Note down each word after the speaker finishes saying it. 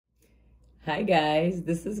Hi guys,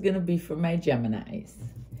 this is going to be for my Geminis.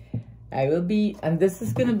 And this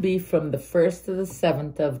is going to be from the 1st to the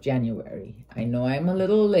 7th of January. I know I'm a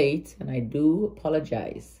little late and I do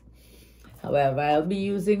apologize. However, I'll be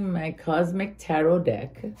using my Cosmic Tarot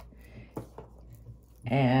deck.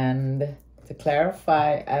 And to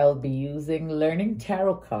clarify, I'll be using Learning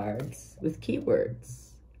Tarot cards with keywords.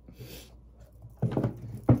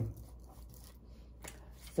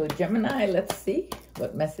 So Gemini, let's see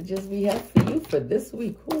what messages we have for you for this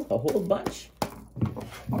week. Ooh, a whole bunch.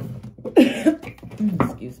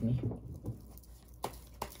 Excuse me.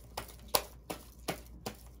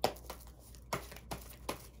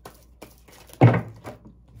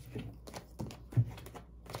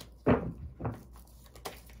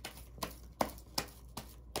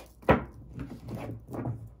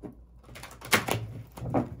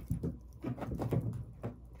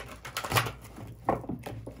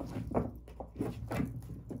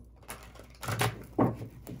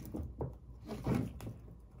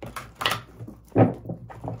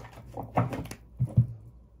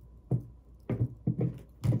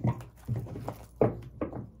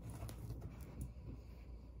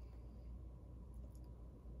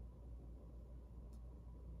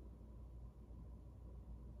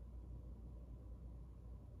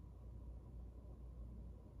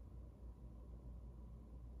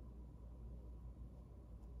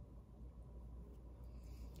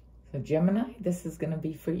 So Gemini, this is going to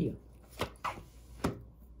be for you.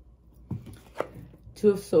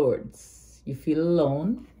 Two of Swords. You feel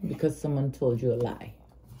alone because someone told you a lie.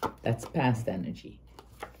 That's past energy.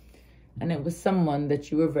 And it was someone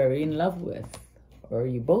that you were very in love with, or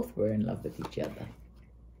you both were in love with each other.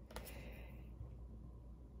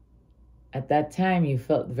 At that time, you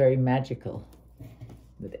felt very magical,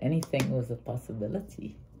 that anything was a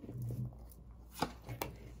possibility.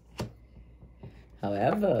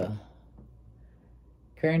 However,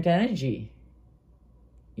 current energy,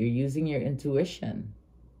 you're using your intuition,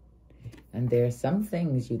 and there are some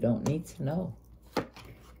things you don't need to know.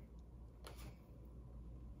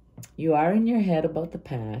 You are in your head about the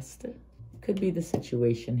past. Could be the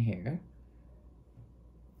situation here.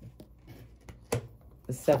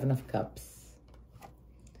 The 7 of Cups.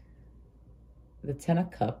 The 10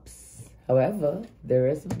 of Cups. However, there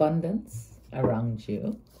is abundance around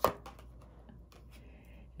you.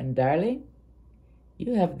 And darling,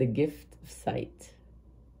 you have the gift of sight.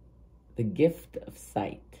 The gift of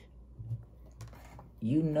sight.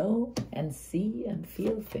 You know and see and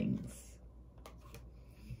feel things.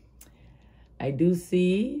 I do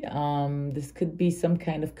see this could be some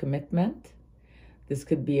kind of commitment. This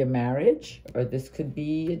could be a marriage, or this could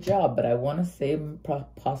be a job. But I want to say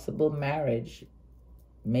possible marriage.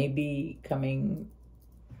 Maybe coming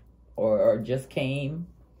or just came.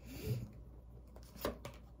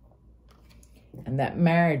 And that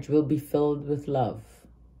marriage will be filled with love.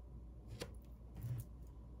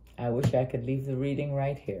 I wish I could leave the reading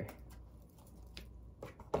right here.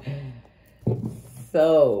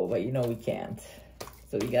 So, but you know we can't.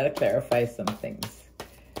 So we got to clarify some things.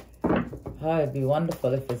 Oh, it'd be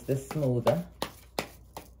wonderful if it's this smoother.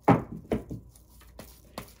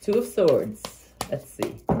 2 of Swords. Let's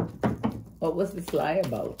see. What was this lie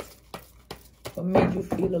about? What made you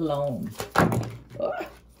feel alone? Oh.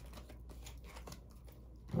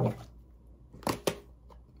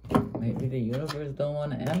 Maybe the universe don't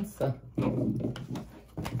want to answer.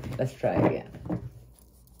 Let's try again.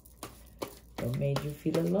 What made you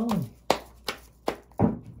feel alone?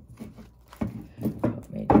 What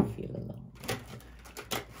made you feel alone?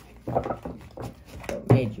 What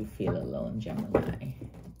made you feel alone, Gemini?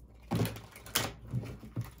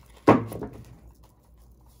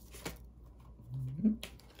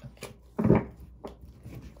 Okay.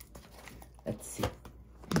 Let's see.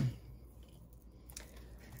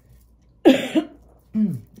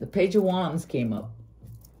 The Page of Wands came up.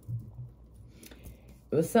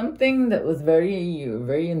 It was something that was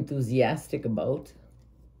very enthusiastic about.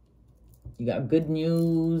 You got good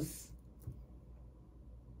news.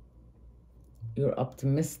 You're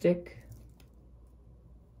optimistic.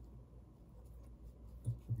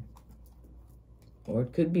 Or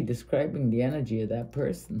it could be describing the energy of that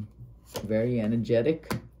person. Very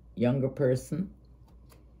energetic, younger person.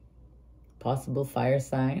 Possible fire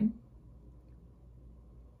sign.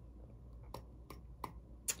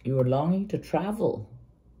 You were longing to travel.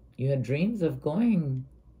 You had dreams of going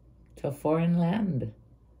to a foreign land.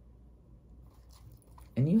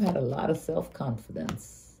 And you had a lot of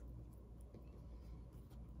self-confidence.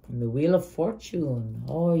 And the Wheel of Fortune.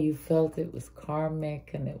 Oh, you felt it was karmic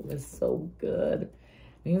and it was so good.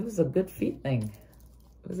 I mean, it was a good feeling.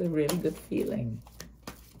 It was a really good feeling.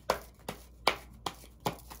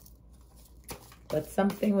 But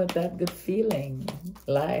something with that good feeling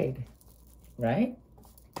lied, right?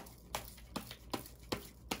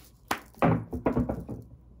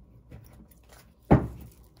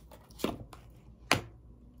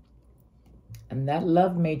 And that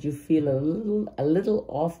love made you feel a little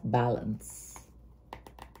off balance.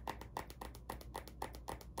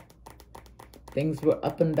 Things were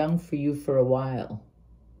up and down for you for a while.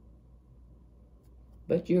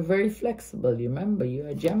 But you're very flexible. You remember, you're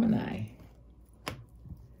a Gemini.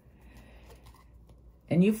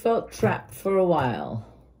 And you felt trapped for a while.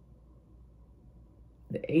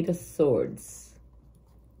 The Eight of Swords.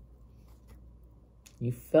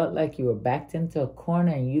 You felt like you were backed into a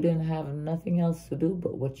corner and you didn't have nothing else to do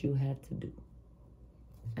but what you had to do.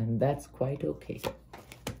 And that's quite okay.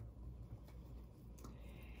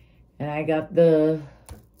 And I got the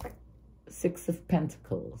Six of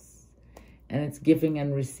Pentacles. And it's giving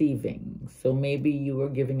and receiving. So maybe you were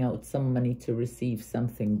giving out some money to receive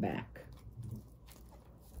something back.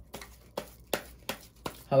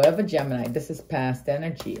 However, Gemini, this is past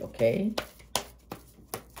energy, okay?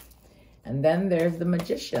 And then there's the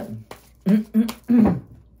Magician.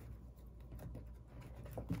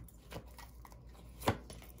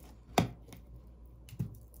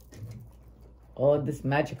 Oh, this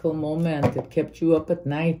magical moment. It kept you up at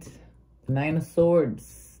night. The Nine of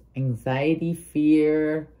Swords. Anxiety,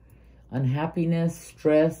 fear, unhappiness,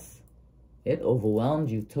 stress. It overwhelmed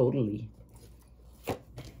you totally.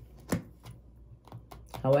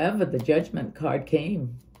 However, the Judgment card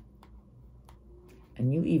came.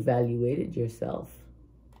 And you evaluated yourself.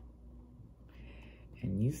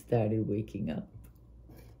 And you started waking up.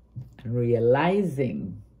 And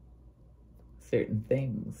realizing certain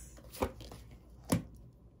things.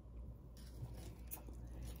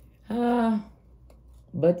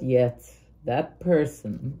 But yet, that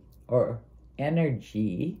person or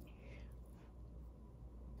energy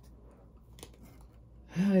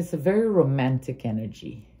it's a very romantic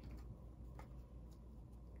energy.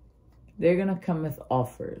 They're going to come with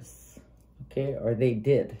offers, okay? Or they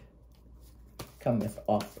did come with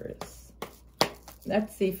offers.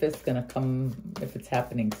 Let's see if it's going to come, if it's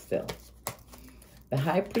happening still. The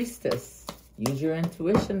High Priestess. Use your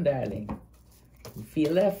intuition, darling. You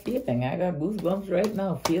feel that feeling. I got goosebumps right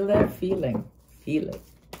now. Feel that feeling. Feel it.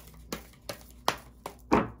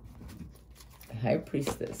 The High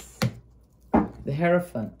Priestess. The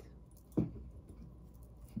Hierophant.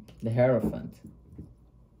 The Hierophant.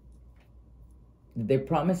 Did they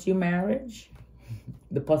promise you marriage?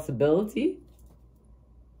 The possibility?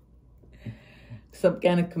 Some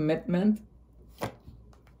kind of commitment?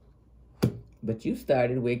 But you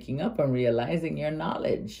started waking up and realizing your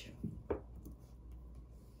knowledge.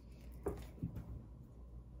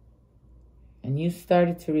 And you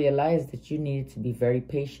started to realize that you needed to be very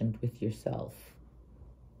patient with yourself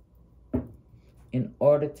in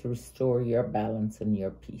order to restore your balance and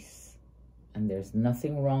your peace. And there's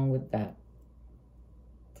nothing wrong with that,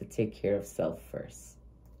 to take care of self first.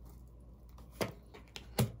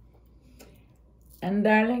 And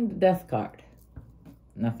darling, the Death card.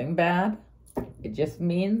 Nothing bad. It just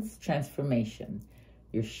means transformation.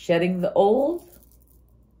 You're shedding the old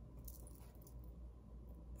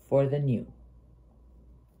for the new.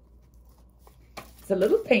 It's a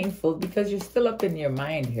little painful because you're still up in your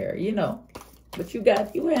mind here, you know. But you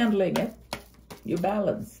handling it. You're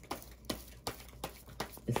balanced.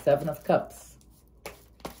 The Seven of Cups.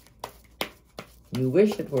 You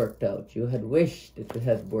wish it worked out. You had wished it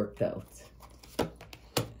had worked out.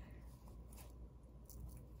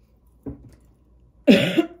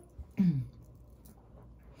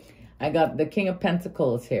 I got the King of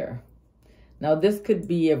Pentacles here. Now, this could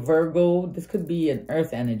be a Virgo. This could be an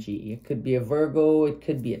earth energy. It could be a Virgo. It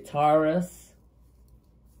could be a Taurus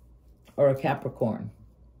or a Capricorn.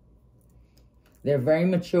 They're very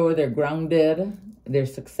mature. They're grounded. They're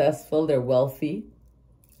successful. They're wealthy.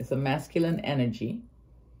 It's a masculine energy.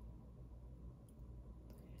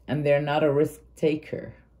 And they're not a risk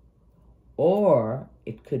taker. Or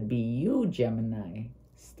it could be you, Gemini,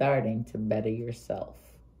 starting to better yourself.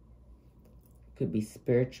 It could be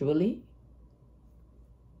spiritually,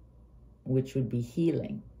 which would be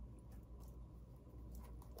healing.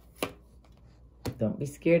 Don't be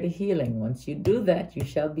scared of healing. Once you do that, you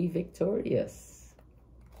shall be victorious.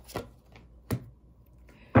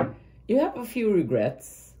 You have a few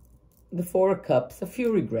regrets. The Four of Cups, a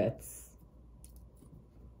few regrets.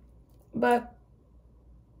 But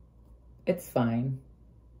it's fine.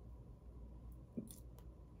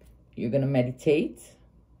 You're going to meditate.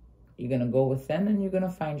 You're going to go within and you're going to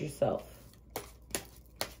find yourself.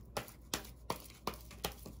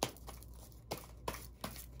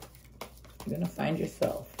 You're going to find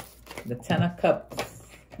yourself. The Ten of Cups.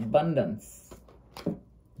 Abundance.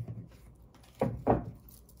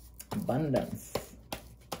 Abundance.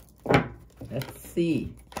 Let's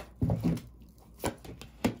see.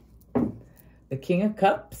 The King of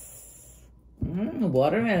Cups.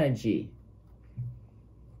 Water energy.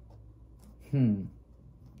 A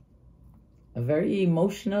very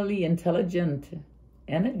emotionally intelligent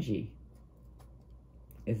energy.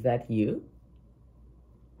 Is that you?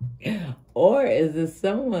 Or is this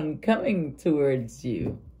someone coming towards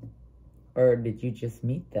you? Or did you just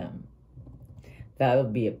meet them? That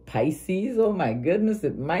would be a Pisces. Oh my goodness.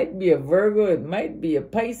 It might be a Virgo. It might be a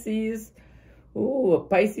Pisces. Ooh, a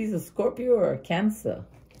Pisces, a Scorpio, or a Cancer.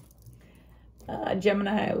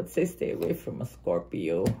 Gemini, I would say stay away from a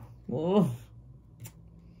Scorpio.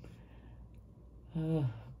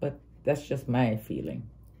 But that's just my feeling.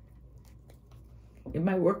 It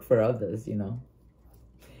might work for others, you know.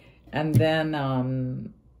 And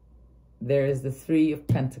then there is the Three of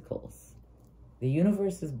Pentacles. The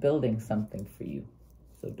universe is building something for you.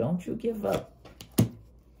 So don't you give up.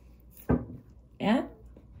 And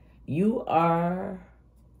you are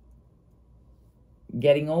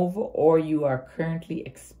getting over, or you are currently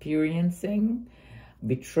experiencing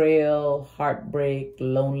betrayal, heartbreak,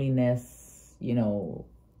 loneliness, you know,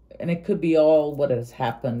 and it could be all what has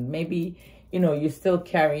happened. Maybe, you know, you're still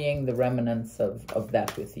carrying the remnants of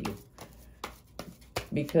that with you.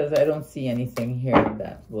 Because I don't see anything here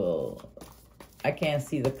that will, I can't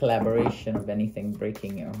see the collaboration of anything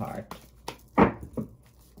breaking your heart.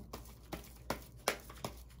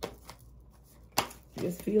 You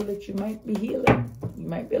just feel that you might be healing. You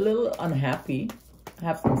might be a little unhappy,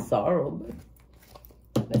 have some sorrow,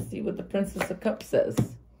 but let's see what the Princess of Cups says.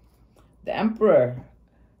 The Emperor,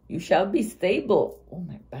 you shall be stable. Oh,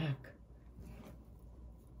 my back.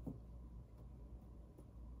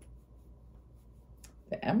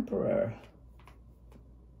 The Emperor.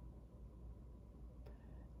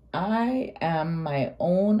 I am my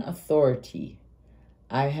own authority.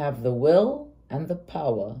 I have the will and the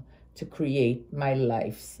power to create my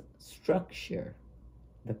life's structure.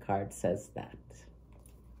 The card says that.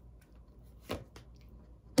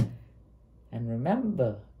 And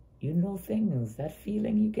remember, you know things, that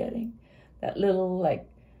feeling you're getting, that little like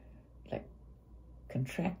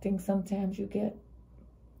contracting sometimes you get.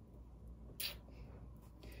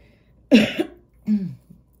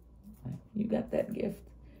 You got that gift.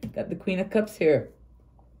 Got the Queen of Cups here.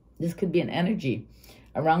 This could be an energy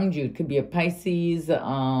around you. It could be a Pisces,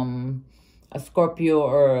 a Scorpio,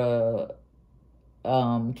 or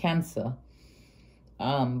a Cancer.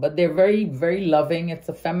 But they're very, very loving. It's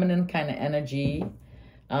a feminine kind of energy.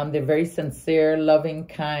 They're very sincere, loving,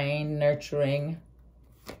 kind, nurturing.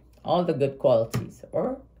 All the good qualities.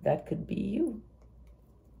 Or that could be you.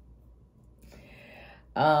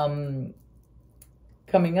 Coming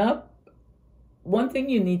up, one thing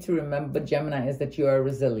you need to remember, Gemini, is that you are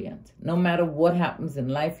resilient. No matter what happens in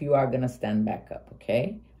life, you are going to stand back up,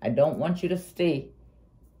 okay? I don't want you to stay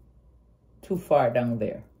too far down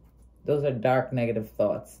there. Those are dark, negative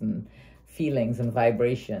thoughts and feelings and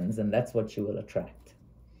vibrations, and that's what you will attract.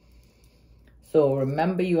 So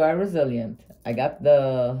remember, you are resilient. I got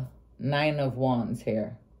the Nine of Wands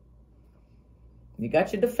here. You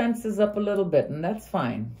got your defenses up a little bit, and that's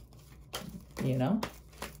fine, you know?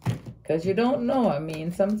 Because you don't know. I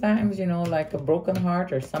mean, sometimes, you know, like a broken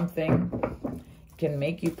heart or something can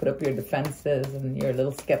make you put up your defenses and you're a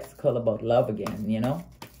little skeptical about love again, you know?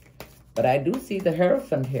 But I do see the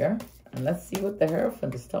Hierophant here. And let's see what the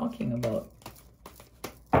Hierophant is talking about.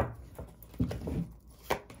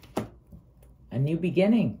 A new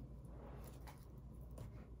beginning.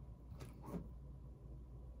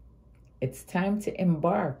 It's time to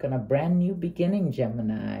embark on a brand new beginning,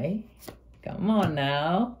 Gemini. Come on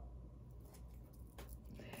now.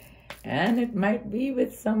 And it might be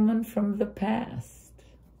with someone from the past.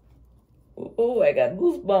 Oh, I got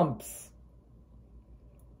goosebumps.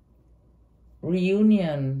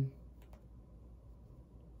 Reunion.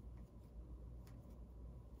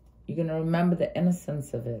 You're going to remember the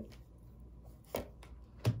innocence of it.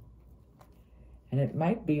 And it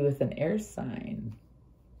might be with an air sign.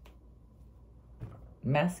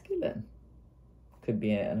 Masculine. Could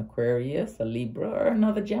be an Aquarius, a Libra, or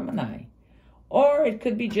another Gemini. Or it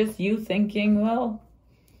could be just you thinking, well,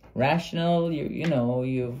 rational, you know,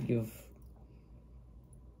 you've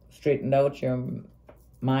straightened out your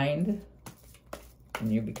mind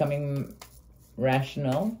and you're becoming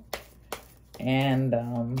rational, and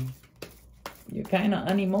you're kind of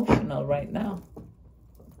unemotional right now.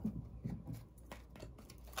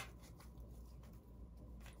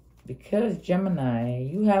 because Gemini,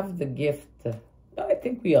 you have the gift, I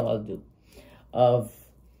think we all do, of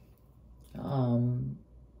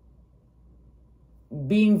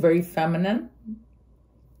being very feminine,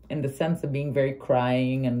 in the sense of being very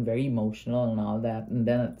crying and very emotional and all that. And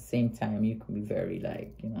then at the same time, you can be very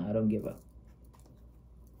like, you know, I don't give up.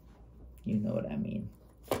 You know what I mean?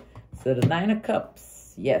 So the 9 of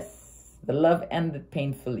Cups, yes, the love ended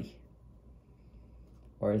painfully.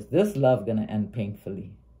 Or is this love going to end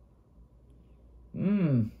painfully?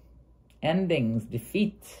 Endings,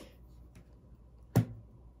 defeat,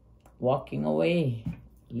 walking away,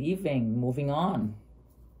 leaving, moving on.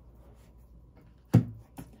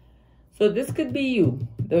 So this could be you,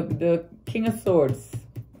 the King of Swords.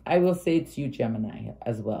 I will say it's you, Gemini,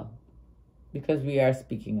 as well, because we are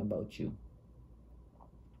speaking about you.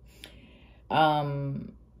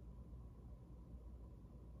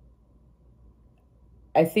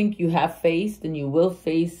 I think you have faced and you will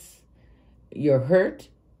face your hurt,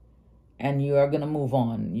 and you are going to move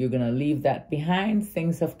on. You're going to leave that behind.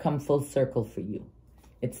 Things have come full circle for you.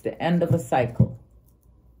 It's the end of a cycle,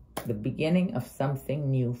 the beginning of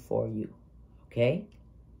something new for you. Okay?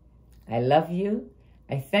 I love you.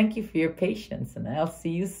 I thank you for your patience, and I'll see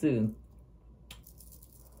you soon.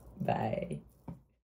 Bye.